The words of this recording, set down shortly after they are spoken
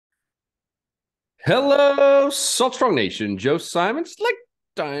Hello, Salt Strong Nation. Joe Simons, like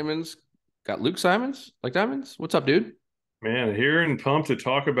diamonds. Got Luke Simons, like diamonds. What's up, dude? Man, here and pumped to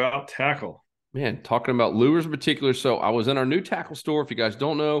talk about tackle. Man, talking about lures in particular. So I was in our new tackle store. If you guys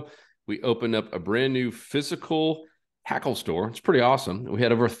don't know, we opened up a brand new physical tackle store. It's pretty awesome. We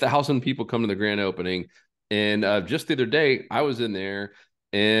had over 1,000 people come to the grand opening. And just the other day, I was in there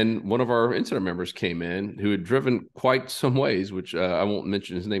and one of our incident members came in who had driven quite some ways, which I won't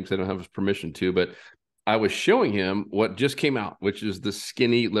mention his name because I don't have his permission to, but I was showing him what just came out, which is the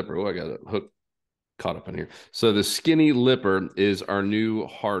skinny lipper. Oh, I got a hook caught up in here. So the skinny lipper is our new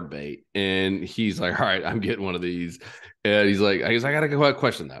hard bait. And he's like, all right, I'm getting one of these. And he's like, I got a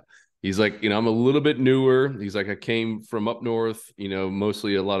question though. He's like, I'm a little bit newer. He's like, I came from up north,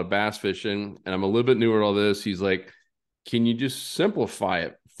 mostly a lot of bass fishing, and I'm a little bit newer at all this. He's like, can you just simplify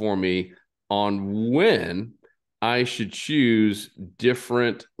it for me on when I should choose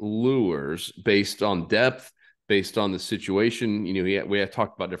different lures based on depth, based on the situation? We have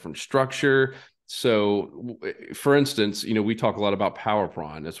talked about different structure. So, for instance, we talk a lot about Power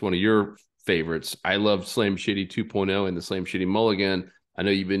Prawn. That's one of your favorites. I love Slam Shitty 2.0 and the Slam Shitty Mulligan. I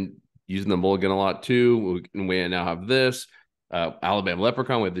know you've been using the Mulligan a lot too. We now have this Alabama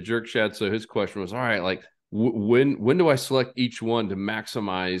Leprechaun with the Jerk Shed. So his question was, all right, like when do I select each one to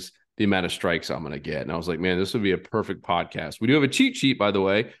maximize the amount of strikes I'm going to get? And I was like, man, this would be a perfect podcast. We do have a cheat sheet, by the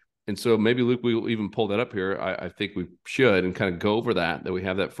way. And so maybe Luke, we will even pull that up here. I think we should and kind of go over that we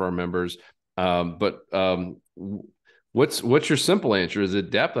have that for our members. But what's your simple answer? Is it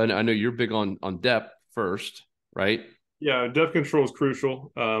depth? I know you're big on depth first, right? Yeah, depth control is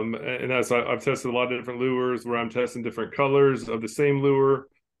crucial. And I've tested a lot of different lures where I'm testing different colors of the same lure,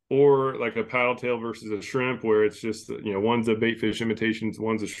 or like a paddle tail versus a shrimp, where it's just, one's a bait fish imitation,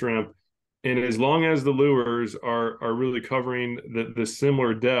 one's a shrimp. And as long as the lures are really covering the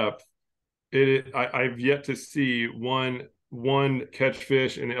similar depth, I've yet to see one catch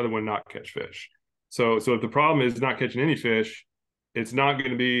fish and the other one not catch fish. So if the problem is not catching any fish, it's not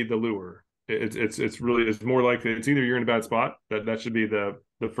going to be the lure. It's more likely it's either you're in a bad spot. That should be the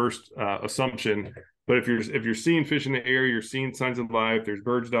first assumption. But if you're seeing fish in the area, you're seeing signs of life. There's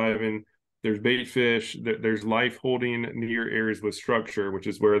birds diving. There's bait fish. There's life holding near areas with structure, which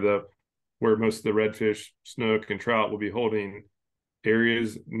is where most of the redfish, snook, and trout will be holding.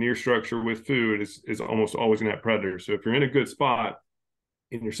 Areas near structure with food is almost always going to have predators. So if you're in a good spot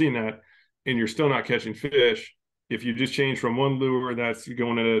and you're seeing that and you're still not catching fish, if you just change from one lure that's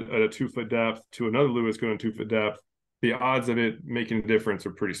going at a 2 foot depth to another lure that's going at 2 foot depth, the odds of it making a difference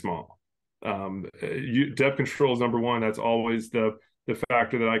are pretty small. Depth control is number one. That's always the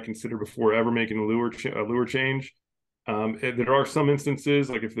factor that I consider before ever making a lure change. There are some instances,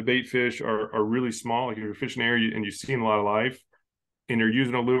 like if the bait fish are really small, like if you're fishing an area and you've seen a lot of life, and you're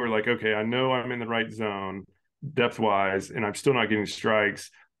using a lure, like, okay, I know I'm in the right zone depth wise, and I'm still not getting strikes.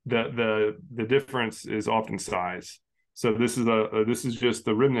 The difference is often size. So this is just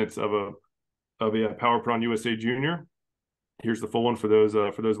the remnants of a Power Prawn USA Junior. Here's the full one for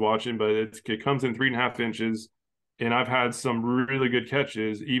those watching, but it comes in 3.5 inches, and I've had some really good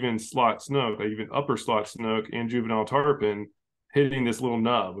catches, even slot snook, like even upper slot snook and juvenile tarpon, hitting this little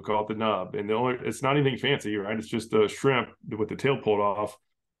nub. We call it the nub, and it's not anything fancy, right? It's just a shrimp with the tail pulled off,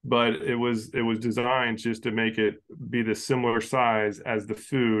 but it was designed just to make it be the similar size as the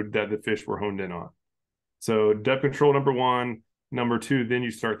food that the fish were honed in on. So depth control number one. Number two, then you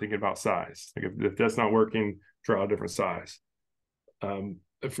start thinking about size. Like if that's not working, try a different size.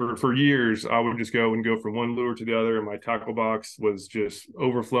 For years, I would just go from one lure to the other, and my tackle box was just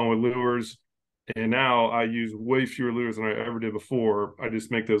overflowing with lures. And now I use way fewer lures than I ever did before. I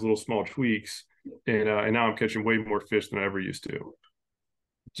just make those little small tweaks, and now I'm catching way more fish than I ever used to.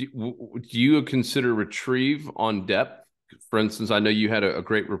 Do you consider retrieve on depth? For instance, I know you had a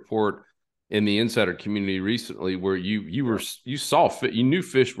great report in the insider community recently where you saw fit, you knew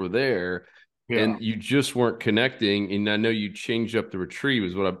fish were there, Yeah, and you just weren't connecting. And I know you changed up the retrieve,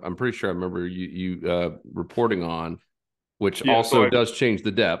 is what I'm pretty sure I remember you reporting on, which yeah. also does change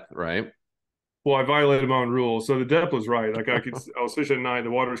the depth, right? I violated my own rules. So the depth was right. Like I was fishing at night.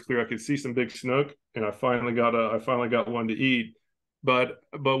 The water was clear. I could see some big snook, and I finally got one to eat. But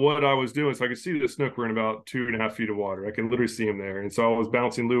what I was doing, so I could see the snook were in about 2.5 feet of water. I can literally see them there, and so I was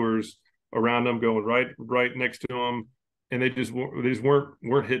bouncing lures around them, going right next to them, and they just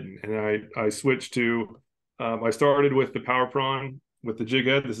weren't hitting. And I switched to I started with the Power Prawn with the jig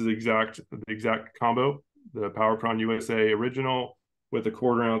head. This is the exact combo, the Power Prawn USA original with a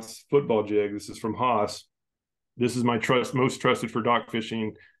 1/4 ounce football jig. This is from Haas. This is my most trusted for dock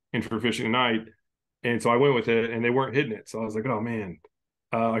fishing and for fishing at night. And so I went with it, and they weren't hitting it. So I was like, oh man.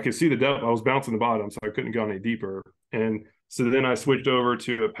 I could see the depth. I was bouncing the bottom, so I couldn't go any deeper. And so then I switched over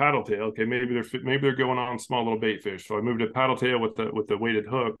to a paddle tail. Okay, maybe they're going on small little bait fish. So I moved to paddle tail with the weighted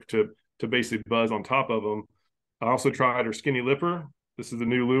hook to basically buzz on top of them. I also tried our skinny lipper. This is the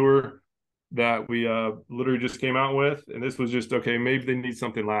new lure that we literally just came out with, and this was just okay. Maybe they need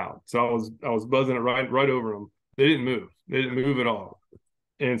something loud. So I was buzzing it right over them. They didn't move. They didn't move at all.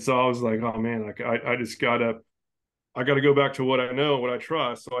 And so I was like, oh man, like I got to go back to what I know, what I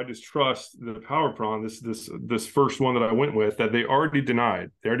trust. So I just trust the Power Prawn, this first one that I went with, that they already denied.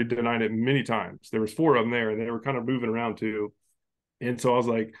 They already denied it many times. There was 4 of them there, and they were kind of moving around too. And so I was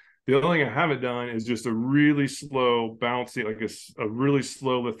like, the only thing I haven't done is just a really slow bouncy, like a really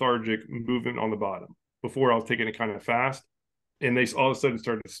slow lethargic movement on the bottom. Before I was taking it kind of fast, and they all of a sudden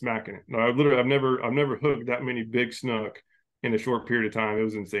started smacking it. Now, I've never hooked that many big snook in a short period of time. It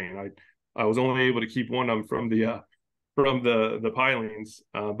was insane. I was only able to keep one of them from the pilings.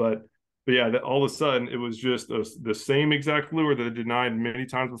 But yeah, all of a sudden it was just the same exact lure that I denied many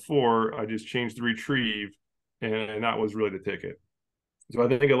times before. I just changed the retrieve, and that was really the ticket. So I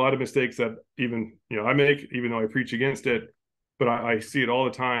think a lot of mistakes that even I make, even though I preach against it, but I see it all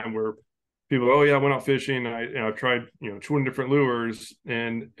the time where people, oh yeah, I went out fishing. I've tried 20 different lures,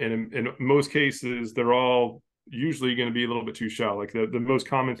 and in most cases they're all usually going to be a little bit too shallow. Like the most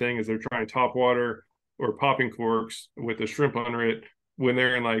common thing is they're trying top water or popping corks with a shrimp under it when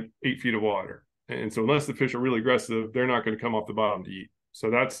they're in like 8 feet of water. And so unless the fish are really aggressive, they're not going to come off the bottom to eat.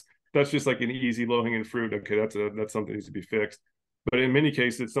 So that's just like an easy low hanging fruit. Okay, that's something that needs to be fixed. But in many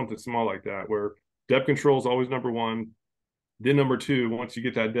cases, it's something small like that where depth control is always number one. Then number two, once you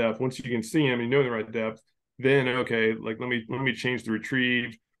get that depth, once you can see them, you know the right depth, then okay, like let me change the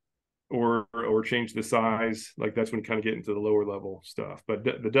retrieve or change the size. Like that's when you kind of get into the lower level stuff. But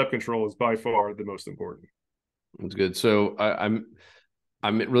the depth control is by far the most important. That's good. So I'm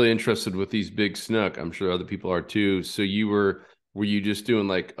really interested with these big snook. I'm sure other people are too. So were you just doing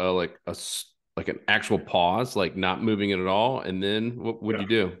like an actual pause, like not moving it at all, and then what would you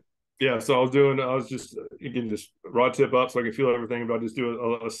do? Yeah, so I was just again just rod tip up so I could feel everything, but I just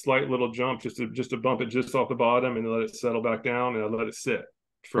do a slight little jump just to bump it just off the bottom and let it settle back down, and I let it sit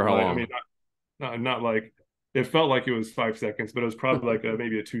For how like, I long? mean, not like it felt like it was 5 seconds, but it was probably like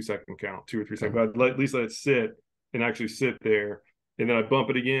maybe a 2 second count, 2 or 3 seconds. But I'd at least let it sit and actually sit there, and then I bump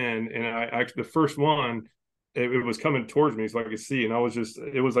it again, and I actually the first one it was coming towards me so I could see, and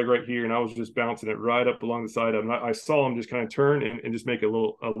it was like right here, and I was just bouncing it right up along the side of him. I saw him just kind of turn and just make a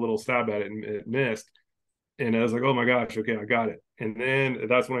little stab at it, and it missed. And I was like, oh my gosh, okay, I got it. And then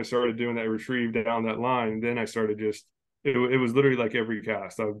that's when I started doing that retrieve down that line. And then I started it was literally like every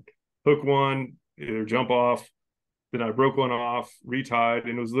cast. I would hook one, either jump off, then I broke one off, retied,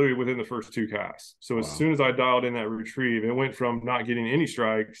 and it was literally within the first 2 casts. So as soon as I dialed in that retrieve, it went from not getting any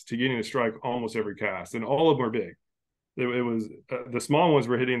strikes to getting a strike almost every cast, and all of them were big. It was the small ones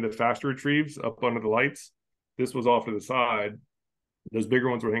were hitting the faster retrieves up under the lights. This was off to the side. Those bigger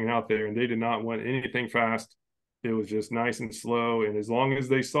ones were hanging out there, and they did not want anything fast. It was just nice and slow, and as long as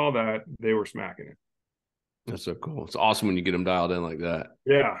they saw that, they were smacking it. That's so cool. It's awesome when you get them dialed in like that.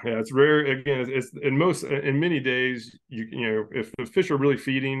 Yeah, it's rare. Again, it's in many days, if the fish are really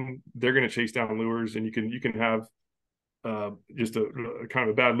feeding, they're going to chase down lures, and you can have just a kind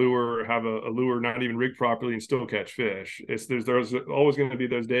of a bad lure, or have a lure not even rigged properly and still catch fish. There's always going to be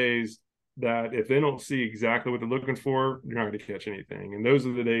those days that if they don't see exactly what they're looking for, you're not going to catch anything. And those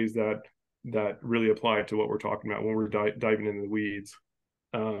are the days that really apply to what we're talking about when we're diving into the weeds.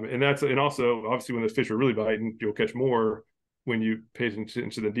 And also obviously when the fish are really biting, you'll catch more when you pay attention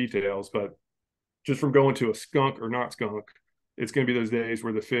to the details. But just from going to a skunk or not skunk, it's going to be those days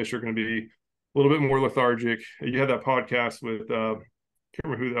where the fish are going to be a little bit more lethargic. You had that podcast with I can't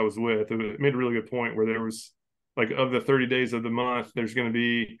remember who that was with. It made a really good point where there was like, of the 30 days of the month, there's going to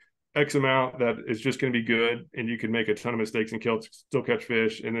be X amount that is just going to be good, and you can make a ton of mistakes and still catch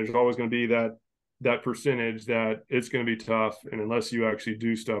fish. And there's always going to be that percentage that it's going to be tough, and unless you actually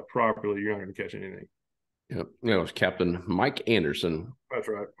do stuff properly, you're not going to catch anything. Yep. It was Captain Mike Anderson. That's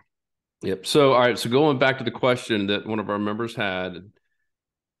right. Yep. So, all right. So going back to the question that one of our members had,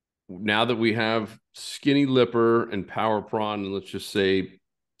 now that we have Skinny Lipper and Power Prawn, and let's just say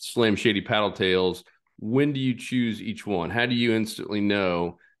Slam Shady Paddle Tails, when do you choose each one? How do you instantly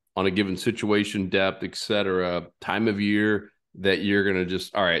know on a given situation, depth, etc., time of year, that you're going to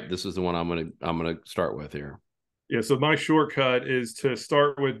just, all right, this is the one I'm going to start with here? Yeah. So my shortcut is to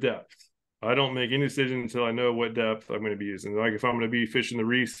start with depth. I don't make any decision until I know what depth I'm going to be using. Like if I'm going to be fishing the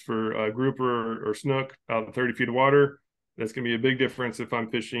reefs for grouper or snook out in 30 feet of water, that's going to be a big difference if I'm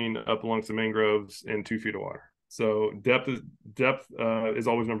fishing up along some mangroves in 2 feet of water. So depth is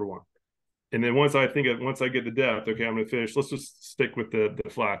always number one. And then once I get the depth, okay, I'm going to fish. Let's just stick with the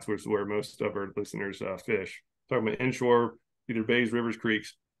flats, which is where most of our listeners fish. Talking about inshore, either bays, rivers,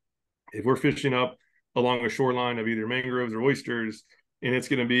 creeks. If we're fishing up along a shoreline of either mangroves or oysters, and it's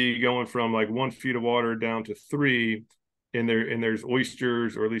going to be going from like 1 feet of water down to 3, and there's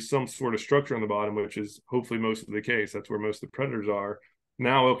oysters or at least some sort of structure on the bottom, which is hopefully most of the case. That's where most of the predators are.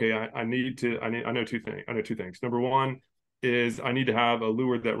 Now, okay, I know two things. Number one is I need to have a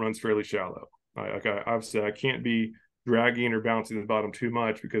lure that runs fairly shallow. Obviously I can't be dragging or bouncing the bottom too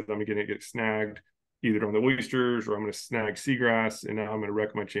much because I'm going to get snagged either on the oysters or I'm going to snag seagrass, and now I'm going to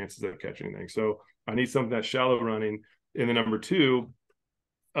wreck my chances of catching anything. So I need something that's shallow running. And then number two,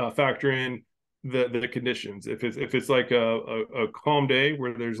 factor in the conditions. If it's like a calm day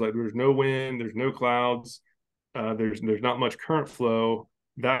where there's no wind, there's no clouds, there's not much current flow,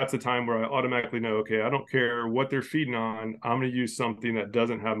 that's a time where I automatically know, okay, I don't care what they're feeding on, I'm going to use something that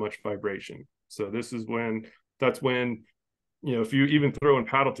doesn't have much vibration. So that's when, if you even throw in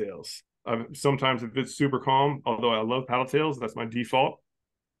paddle tails, sometimes if it's super calm, although I love paddle tails, that's my default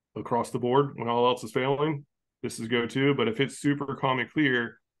across the board when all else is failing. This is go to. But if it's super calm and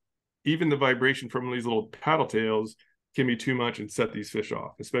clear, even the vibration from these little paddle tails can be too much and set these fish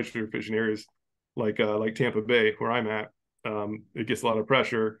off, especially for fishing areas like Tampa Bay, where I'm at. It gets a lot of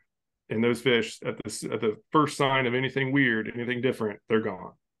pressure, and those fish at the first sign of anything weird, anything different, they're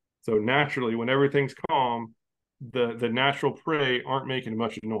gone. So naturally, when everything's calm, the natural prey aren't making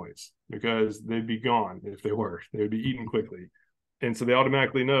much noise because they'd be gone if they were. They would be eaten quickly. And so they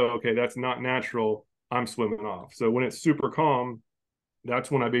automatically know, okay, that's not natural. I'm swimming off. So when it's super calm, that's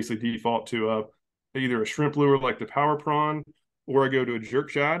when I basically default to either a shrimp lure like the Power Prawn, or I go to a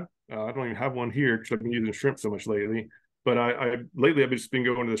jerk shad. I don't even have one here because I've been using shrimp so much lately. But lately I've just been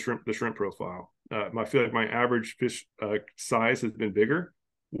going to the shrimp profile. I feel like my average fish size has been bigger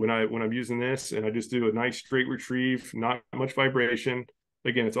when I'm using this, and I just do a nice straight retrieve, not much vibration.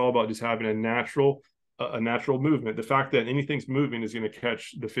 Again, it's all about just having a natural movement. The fact that anything's moving is going to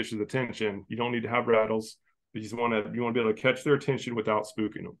catch the fish's attention. You don't need to have rattles. You want to be able to catch their attention without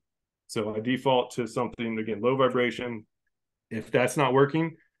spooking them. So I default to something, again, low vibration. If that's not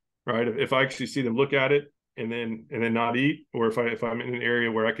working, right? If I actually see them look at it and then not eat, or if I'm in an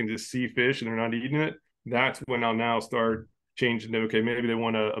area where I can just see fish and they're not eating it, that's when I'll now start changing to, okay, maybe they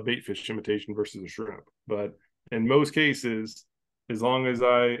want a bait fish imitation versus a shrimp. But in most cases, as long as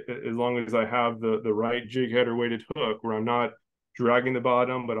I have the right jig head or weighted hook where I'm not dragging the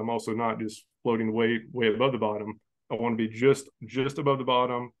bottom, but I'm also not just floating way above the bottom, I want to be just above the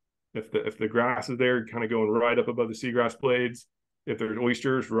bottom. If the grass is there, kind of going right up above the seagrass blades. If there's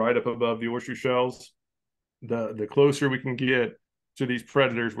oysters, right up above the oyster shells. The closer we can get to these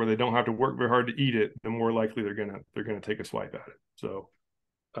predators where they don't have to work very hard to eat it, the more likely they're gonna take a swipe at it. So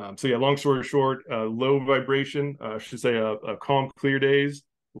yeah, long story short, low vibration, I should say a calm, clear days,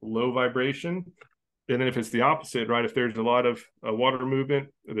 low vibration. And then if it's the opposite, right, if there's a lot of water movement,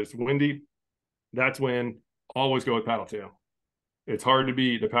 if it's windy, that's when always go with paddle tail. It's hard to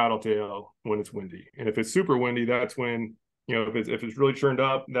beat the paddle tail when it's windy. And if it's super windy, that's when, if it's really churned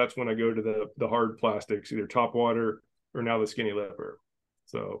up, that's when I go to the hard plastics, either top water or now the skinny lipper.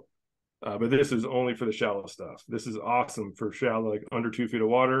 So, but this is only for the shallow stuff. This is awesome for shallow, like under 2 feet of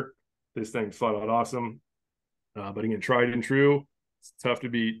water. This thing's flat out awesome. But again, tried and true, it's tough to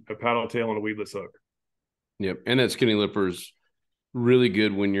beat a paddle tail and a weedless hook. Yep. And that skinny lipper's really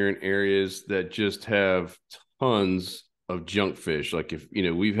good when you're in areas that just have tons of junk fish. Like if,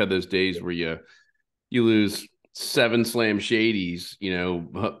 we've had those days where you lose 7 slam shadies,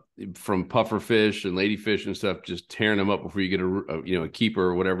 from puffer fish and ladyfish and stuff, just tearing them up before you get a keeper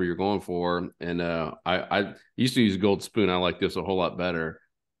or whatever you're going for. And I used to use a gold spoon. I like this a whole lot better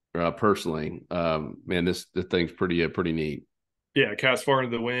personally. Man, the thing's pretty neat. Yeah, it casts far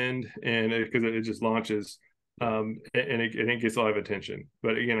into the wind, and because it just launches, and it gets a lot of attention.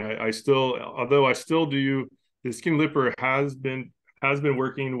 But again, although I still do, the skin lipper has been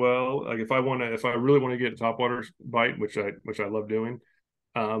working well. Like if I really want to get a topwater bite, which I love doing,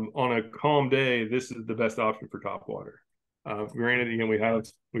 on a calm day, this is the best option for topwater. Granted, again, we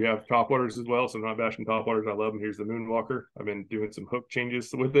have topwaters as well, so I'm not bashing topwaters. I love them. Here's the Moonwalker. I've been doing some hook changes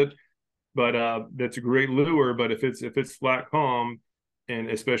with it. But that's a great lure. But if it's flat calm, and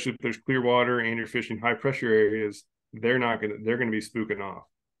especially if there's clear water and you're fishing high pressure areas, they're gonna be spooking off.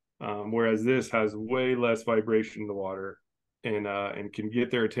 Whereas this has way less vibration in the water, and can get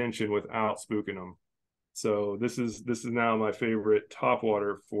their attention without spooking them. So this is now my favorite top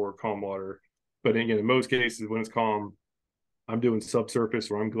water for calm water. But again, in most cases when it's calm, I'm doing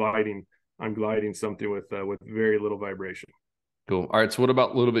subsurface or I'm gliding. I'm gliding something with very little vibration. Cool. All right. So what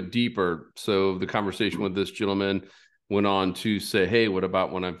about a little bit deeper? So the conversation with this gentleman went on to say, hey, what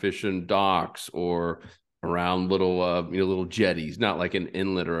about when I'm fishing docks or around little, little jetties, not like an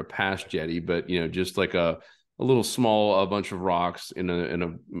inlet or a past jetty, but, just like a little small, a bunch of rocks in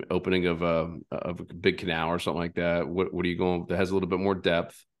a opening of a big canal or something like that. What are you going that has a little bit more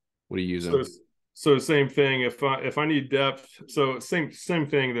depth? What are you using? So same thing. If I need depth, so same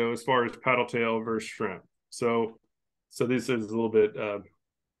thing though as far as paddle tail versus shrimp. So this is a little bit. I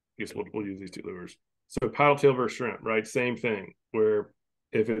guess we'll use these two lures. So paddle tail versus shrimp, right? Same thing. Where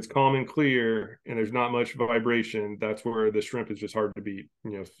if it's calm and clear and there's not much vibration, that's where the shrimp is just hard to beat.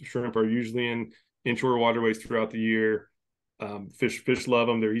 Shrimp are usually in inshore waterways throughout the year. Fish love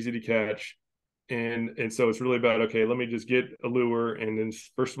them. They're easy to catch. And so it's really about, okay, let me just get a lure and then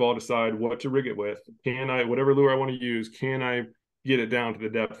first of all decide what to rig it with. Can I, whatever lure I want to use, can I get it down to the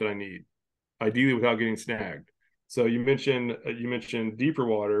depth that I need, ideally without getting snagged? So you mentioned deeper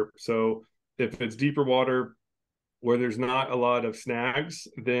water. So if it's deeper water where there's not a lot of snags,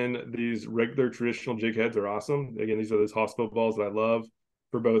 then these regular traditional jig heads are awesome. Again, these are those hospital balls that I love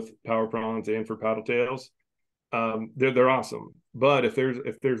for both power prawns and for paddle tails. They're awesome. But if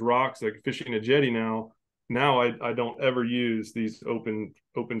there's rocks, like fishing a jetty now I don't ever use these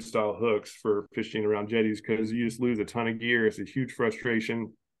open style hooks for fishing around jetties because you just lose a ton of gear. It's a huge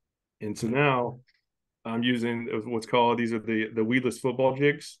frustration. And so now I'm using what's called, these are the weedless football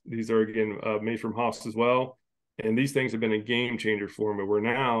jigs. These are again made from Haas as well. And these things have been a game changer for me where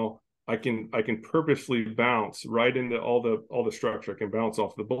now I can purposely bounce right into all the structure. I can bounce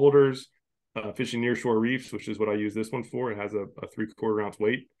off the boulders, fishing nearshore reefs, which is what I use this one for. It has a 3/4 ounce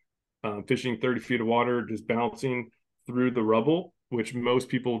weight. Fishing 30 feet of water, just bouncing through the rubble, which most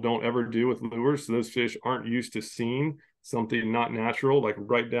people don't ever do with lures. So those fish aren't used to seeing something not natural, like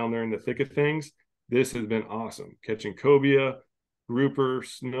right down there in the thick of things. This has been awesome. Catching cobia, grouper,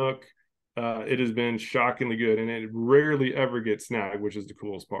 snook. It has been shockingly good, and it rarely ever gets snagged, which is the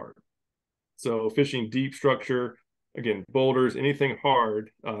coolest part. So fishing deep structure, again, boulders, anything hard,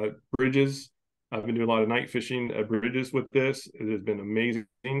 bridges. I've been doing a lot of night fishing at bridges with this. It has been amazing.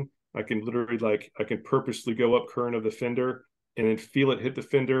 I can literally I can purposely go up current of the fender and then feel it hit the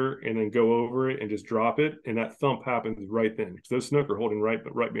fender and then go over it and just drop it. And that thump happens right then. So those snook are holding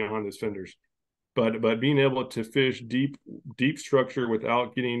right behind those fenders. But being able to fish deep structure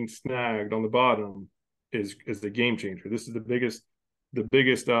without getting snagged on the bottom is the game changer. This is the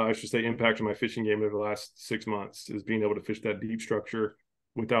biggest I should say impact on my fishing game over the last 6 months is being able to fish that deep structure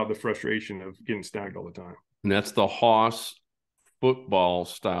without the frustration of getting snagged all the time. And that's the Haas football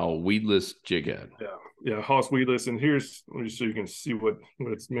style weedless jig head. Yeah, Haas weedless. And here's, let me so you can see what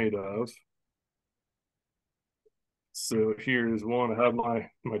it's made of. So here is one. I have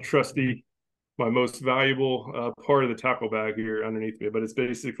my trusty, my most valuable part of the tackle bag here underneath me, but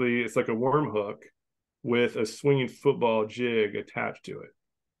it's like a worm hook with a swinging football jig attached to it,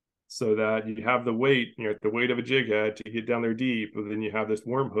 so that you have the weight, the weight of a jig head to get down there deep, but then you have this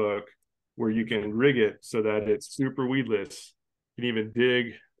worm hook where you can rig it so that it's super weedless. You can even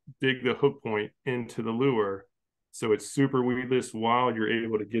dig the hook point into the lure, so it's super weedless while you're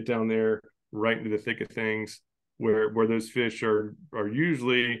able to get down there right into the thick of things, where those fish are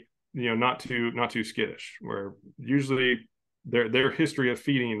usually not too skittish, where usually their history of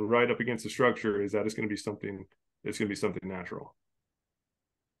feeding right up against the structure is that it's going to be something natural.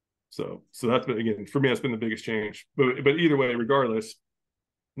 So that's been, again, for me, that's been the biggest change. But either way, regardless,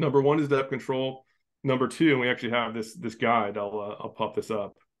 number one is depth control. Number two, and we actually have this guide. I'll pop this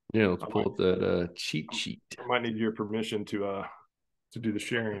up. Yeah, let's pull up that cheat sheet. I might need your permission to do the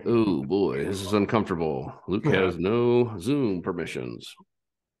sharing. Oh boy, this is uncomfortable. Luke has no Zoom permissions.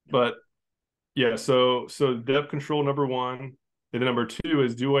 But yeah, so depth control, number one. And then number two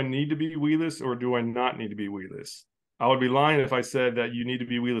is, do I need to be weedless or do I not need to be weedless? I would be lying if I said that you need to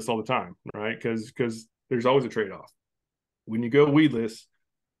be weedless all the time, right? Because there's always a trade-off. When you go weedless,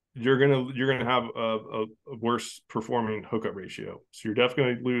 you're gonna have a worse performing hookup ratio. So you're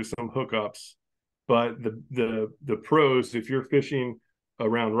definitely going to lose some hookups. But the pros, if you're fishing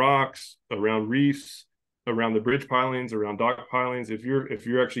around rocks, around reefs, around the bridge pilings, around dock pilings, if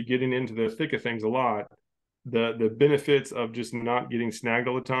you're actually getting into the thick of things a lot, the benefits of just not getting snagged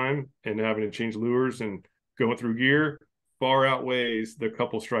all the time and having to change lures and going through gear far outweighs the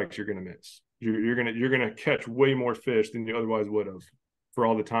couple strikes you're going to miss. You're gonna catch way more fish than you otherwise would have for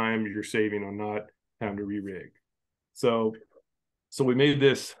all the time you're saving on not having to re-rig. So we made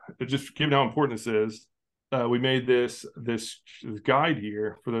this, just given how important this is, we made this guide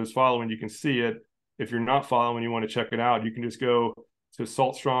here for those following. You can see it. If you're not following, you want to check it out, you can just go to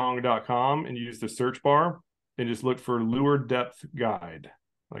saltstrong.com and use the search bar and just look for lure depth guide,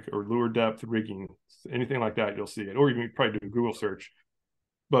 like, or lure depth rigging, anything like that, you'll see it. Or you can probably do a Google search.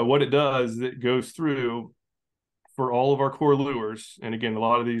 But what it does, it goes through for all of our core lures. And again, a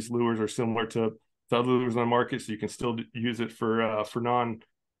lot of these lures are similar to other lures on the market, so you can still use it for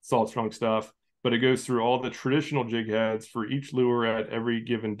non-Salt Strong stuff. But it goes through all the traditional jig heads for each lure at every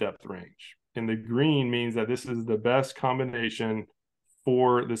given depth range. And the green means that this is the best combination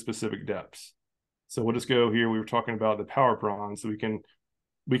for the specific depths. So we'll just go here. We were talking about the power prawns, so we can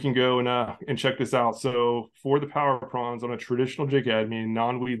go and check this out. So for the power prawns on a traditional jig head, meaning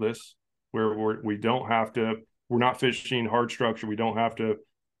non-weedless, where we're not fishing hard structure, we don't have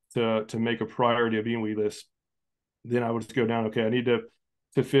to make a priority of being weedless, then I would just go down. Okay, I need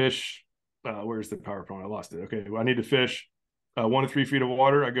to fish. Where's the power prawn? I lost it. Okay, well, I need to fish 1 to 3 feet of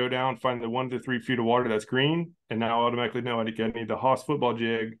water. I go down, find the 1 to 3 feet of water that's green, and now I automatically know I need the Haas football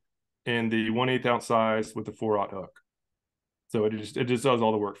jig and the 1/8 ounce size with the 4/0 hook. So it just does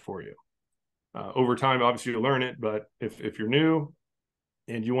all the work for you. Over time, obviously, you'll learn it, but if you're new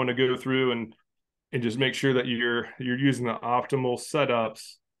and you want to go through and just make sure that you're using the optimal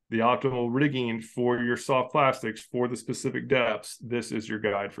setups, the optimal rigging for your soft plastics for the specific depths, this is your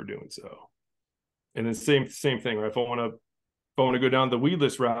guide for doing so. And then same thing, right? If I want to go down the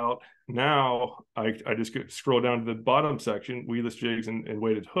weedless route, now I just scroll down to the bottom section, weedless jigs and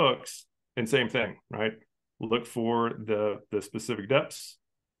weighted hooks, and same thing, right? Look for the specific depths,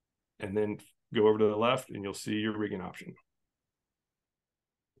 and then go over to the left, and you'll see your rigging option.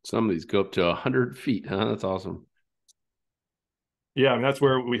 Some of these go up to 100 feet, huh? That's awesome. Yeah, I mean, that's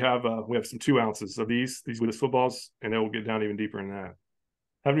where we have some 2 ounces of these weedless footballs, and then we'll get down even deeper in that.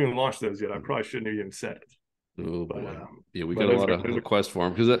 Haven't even launched those yet. I probably shouldn't have even said it. Oh boy. Yeah, we got a lot of requests for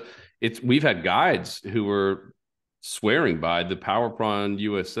them because we've had guides who were swearing by the Power Prawn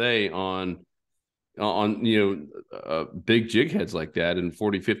USA on big jig heads like that in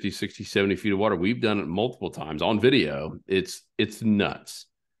 40, 50, 60, 70 feet of water. We've done it multiple times on video. It's nuts,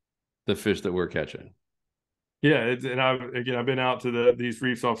 the fish that we're catching. Yeah, and I've been out to these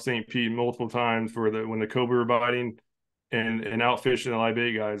reefs off St. Pete multiple times when the cobra were biting, and out fishing the live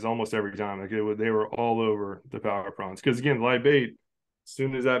bait guys almost every time. Like they were all over the power prawns, because again, live bait, as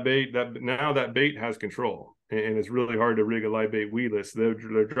soon as that bait has control, and it's really hard to rig a live bait weedless. They're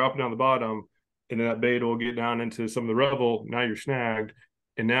dropping down the bottom, and then that bait will get down into some of the revel. Now you're snagged,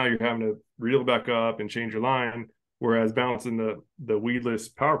 and now you're having to reel back up and change your line. Whereas bouncing the weedless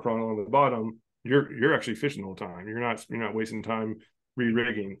power prawn on the bottom, you're actually fishing the whole time. You're not wasting time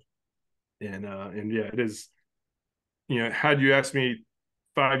re-rigging. And yeah, it is. Had you asked me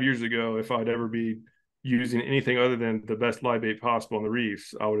 5 years ago if I'd ever be using anything other than the best live bait possible on the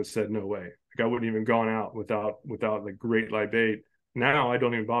reefs, I would have said no way. Like, I wouldn't even gone out without the great live bait. Now I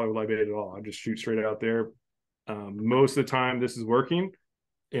don't even bother with live bait at all. I just shoot straight out there. Most of the time this is working.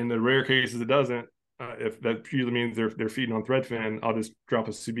 In the rare cases it doesn't, if that usually means they're feeding on threadfin, I'll just drop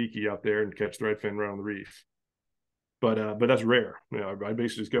a sabiki out there and catch threadfin right on the reef. But that's rare. I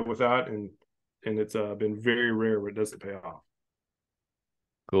basically just go with that, and it's been very rare where it doesn't pay off.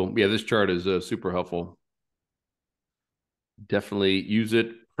 Cool. Yeah, this chart is super helpful. Definitely use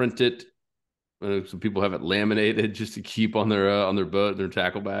it, print it. Some people have it laminated just to keep on their boat, their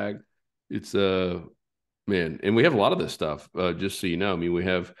tackle bag. It's man, and we have a lot of this stuff. Just so you know, I mean, we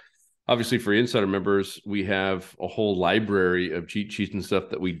have, obviously, for insider members, we have a whole library of cheat sheets and stuff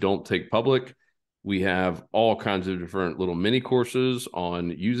that we don't take public. We have all kinds of different little mini courses on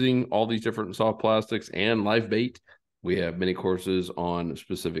using all these different soft plastics and live bait. We have mini courses on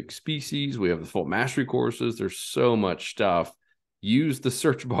specific species. We have the full mastery courses. There's so much stuff. Use the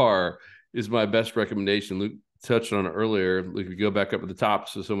search bar is my best recommendation. Luke touched on it earlier. Luke, if you go back up at the top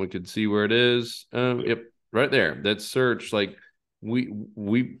so someone could see where it is. Yep, right there. That search, like we've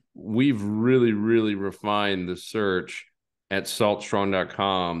really, really refined the search at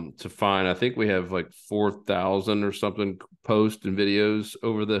saltstrong.com to find, I think we have like 4,000 or something posts and videos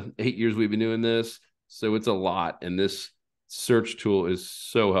over the 8 years we've been doing this. So it's a lot. And this search tool is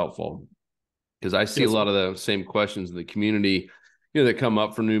so helpful, because I see a lot of the same questions in the community, that come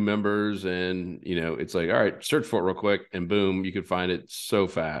up for new members, and, it's like, all right, search for it real quick, and boom, you can find it so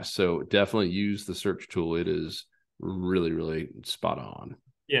fast. So definitely use the search tool. It is really, really spot on.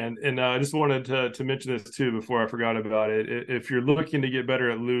 Yeah, and I just wanted to mention this too before I forgot about it. If you're looking to get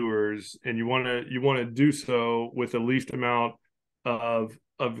better at lures, and you want to do so with the least amount of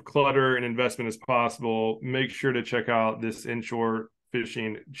clutter and investment as possible, make sure to check out this inshore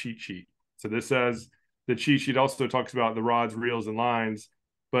fishing cheat sheet. So this says, the cheat sheet also talks about the rods, reels, and lines,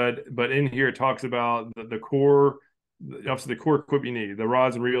 but in here it talks about the core obviously the core equipment you need. The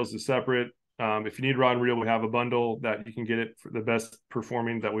rods and reels is separate. If you need rod and reel, we have a bundle that you can get it for the best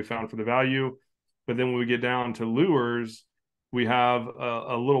performing that we found for the value. But then when we get down to lures, we have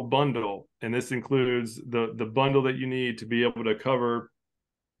a little bundle, and this includes the bundle that you need to be able to cover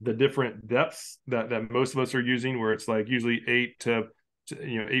the different depths that most of us are using, where it's like usually 8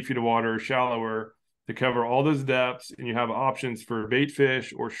 feet of water, shallower, to cover all those depths. And you have options for bait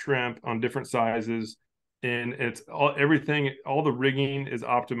fish or shrimp on different sizes. And it's all the rigging is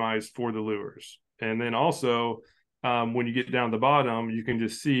optimized for the lures. And then also, when you get down the bottom, you can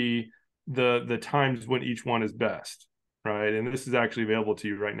just see the times when each one is best, right? And this is actually available to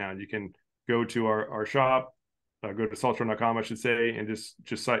you right now. You can go to our shop, go to saltron.com, I should say, and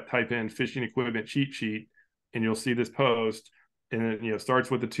just type in fishing equipment cheat sheet, and you'll see this post. And it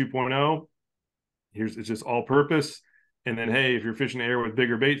starts with the 2.0. It's just all purpose. And then, hey, if you're fishing the air with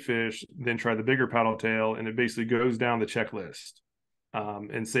bigger bait fish, then try the bigger paddle tail. And it basically goes down the checklist.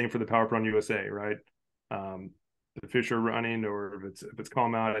 And same for the Power Prawn USA, right? The fish are running, or if it's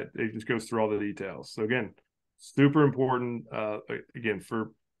calm out, it just goes through all the details. So again, super important. Again,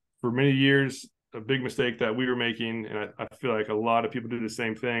 for many years, a big mistake that we were making, and I feel like a lot of people do the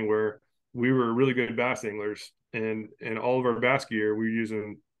same thing, where we were really good bass anglers, and all of our bass gear we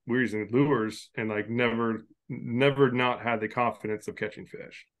were using lures, and like never not had the confidence of catching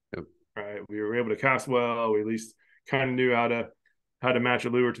fish. Yep. Right? We were able to cast well. We at least kind of knew how to match a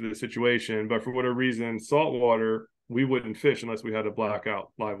lure to the situation. But for whatever reason, saltwater, we wouldn't fish unless we had a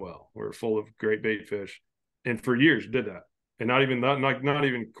blackout live well. We're full of great bait fish, and for years did that, and not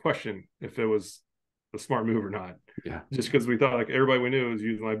even question if it was a smart move or not. Yeah, just because we thought like everybody we knew was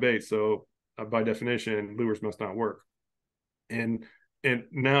using live bait, so by definition, lures must not work. And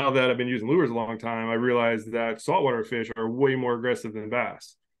now that I've been using lures a long time, I realize that saltwater fish are way more aggressive than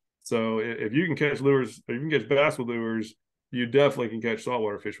bass. So if you can catch lures, if you can catch bass with lures, you definitely can catch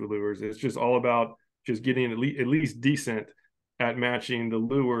saltwater fish with lures. It's just all about just getting at least decent at matching the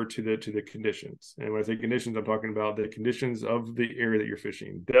lure to the conditions. And when I say conditions, I'm talking about the conditions of the area that you're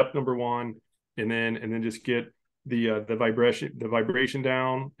fishing. Depth, number one, and then just get the vibration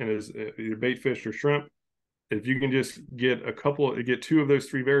down, and as either bait fish or shrimp. If you can just get two of those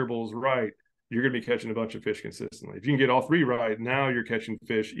three variables right, you're going to be catching a bunch of fish consistently. If you can get all three right, now you're catching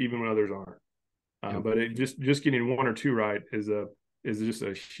fish even when others aren't. Yep. But just getting one or two right is just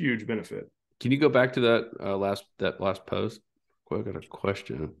a huge benefit. Can you go back to that last post? I got a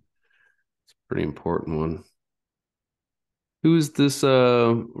question. It's a pretty important one. Who's this?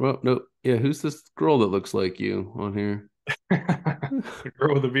 Who's this girl that looks like you on here? The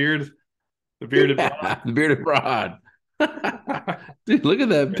girl with the beard. The bearded rod. The bearded rod. Dude, look at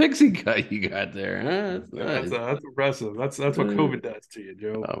that pixie cut you got there. Huh? That's, nice. That's impressive. That's what COVID does to you,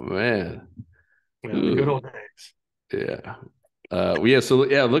 Joe. Oh man. Yeah, the good old days. Yeah.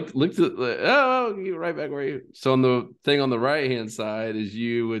 Look to you right back where you. So on the thing on the right hand side is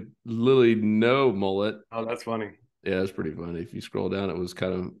you with literally no mullet. Oh, that's funny. Yeah, that's pretty funny. If you scroll down, it was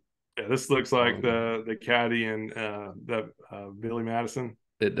kind of. Yeah, this looks like the caddy and Billy Madison.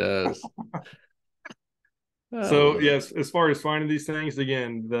 It does. So yes, as far as finding these things,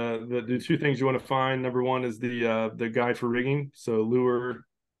 again, the two things you want to find. Number one is the guide for rigging. So lure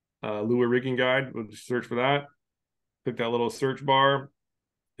rigging guide. We'll just search for that. Click that little search bar,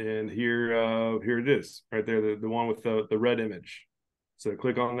 and here it is right there, the one with the red image. So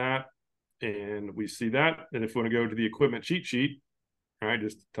click on that, and we see that. And if we want to go to the equipment cheat sheet, all right,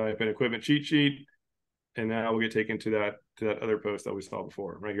 just type in equipment cheat sheet, and now we'll get taken to that other post that we saw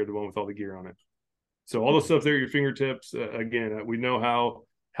before, right here, the one with all the gear on it. So all the stuff there at your fingertips. Again, we know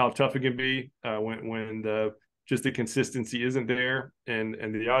how tough it can be when just the consistency isn't there, and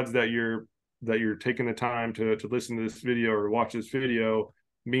the odds that you're taking the time to listen to this video or watch this video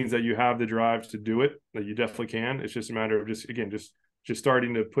means that you have the drives to do it, that you definitely can. It's just a matter of just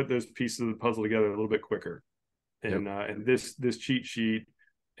starting to put those pieces of the puzzle together a little bit quicker. And and this cheat sheet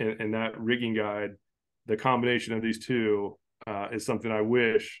and that rigging guide, the combination of these two is something I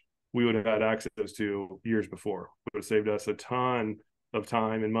wish we would have had access to years before. It would have saved us a ton of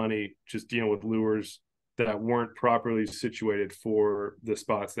time and money just dealing with lures that weren't properly situated for the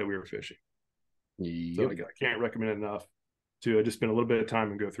spots that we were fishing. Yep. So I can't recommend it enough to just spend a little bit of time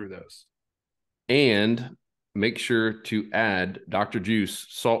and go through those. And make sure to add Dr. Juice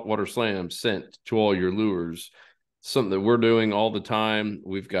Saltwater Slam scent to all your lures. Something that we're doing all the time.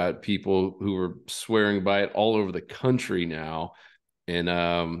 We've got people who are swearing by it all over the country now. And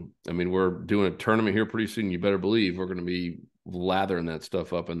we're doing a tournament here pretty soon. You better believe we're going to be lathering that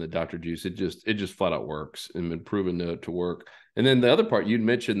stuff up in the Dr. Juice. It just flat out works and been proven to work. And then the other part you'd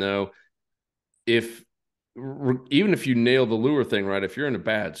mentioned, though, if even if you nail the lure thing right, if you're in a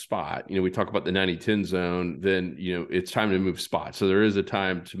bad spot, we talk about the 90-10 zone, then it's time to move spots. So there is a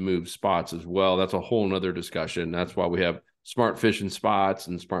time to move spots as well. That's a whole nother discussion. That's why we have smart fishing spots,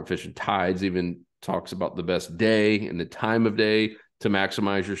 and smart fishing tides even talks about the best day and the time of day to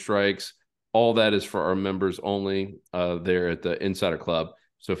maximize your strikes. All that is for our members only there at the Insider Club.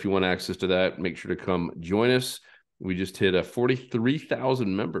 So if you want access to that, make sure to come join us. We just hit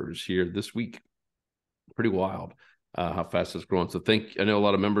 43,000 members here this week. Pretty wild how fast it's growing. So I know a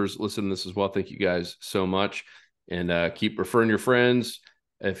lot of members listen to this as well. Thank you guys so much. And keep referring your friends.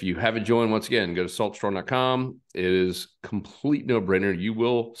 If you haven't joined, once again, go to saltstrong.com. It is complete no-brainer. You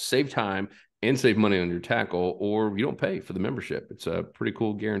will save time and save money on your tackle, or you don't pay for the membership. It's a pretty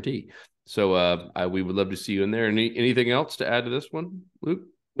cool guarantee. So we would love to see you in there. Anything else to add to this one, Luke?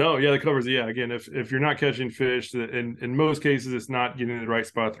 No, yeah, that covers it. Yeah, again, if you're not catching fish, in most cases, it's not getting in the right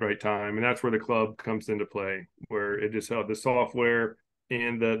spot at the right time, and that's where the club comes into play, where it just helps the software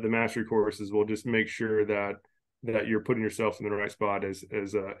and the mastery courses will just make sure that you're putting yourself in the right spot as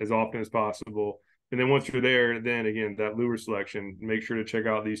often as possible. And then once you're there, then again, that lure selection, make sure to check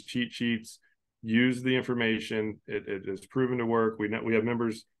out these cheat sheets, use the information. It is proven to work. We have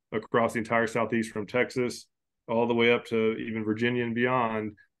members across the entire Southeast, from Texas all the way up to even Virginia and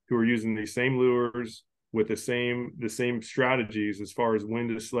beyond, who are using these same lures with the same strategies as far as when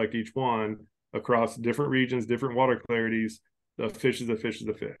to select each one across different regions, different water clarities. A fish is a fish is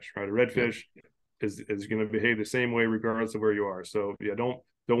a fish, right? A redfish is going to behave the same way regardless of where you are. So yeah, don't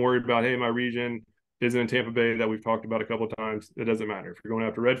worry about, hey, my region isn't in Tampa Bay, that we've talked about a couple of times. It doesn't matter. If you're going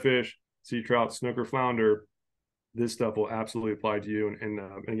after redfish, sea trout, snook, or flounder, this stuff will absolutely apply to you. And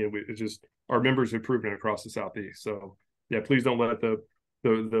again, it's just our members have proven it across the Southeast. So yeah, please don't let the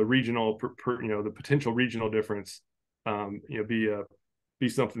regional, the potential regional difference, be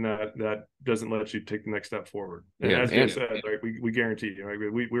something that doesn't let you take the next step forward. And as Jeff said, right, we guarantee you,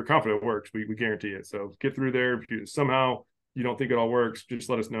 right? We're confident it works. We guarantee it. So get through there. If somehow you don't think it all works, just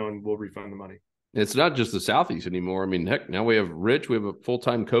let us know and we'll refund the money. It's not just the Southeast anymore. I mean, heck, now we have Rich. We have a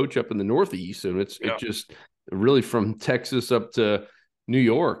full-time coach up in the Northeast, and it's just really from Texas up to New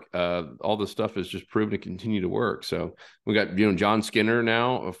York. All this stuff is just proven to continue to work. So we got John Skinner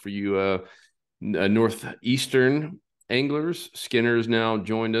now for you northeastern anglers. Skinner's now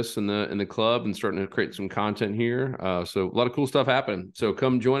joined us in the club and starting to create some content here. So a lot of cool stuff happening. So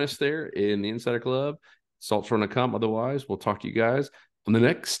come join us there in the Insider Club, saltstrong.com. Otherwise, we'll talk to you guys on the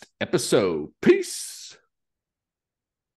next episode. Peace.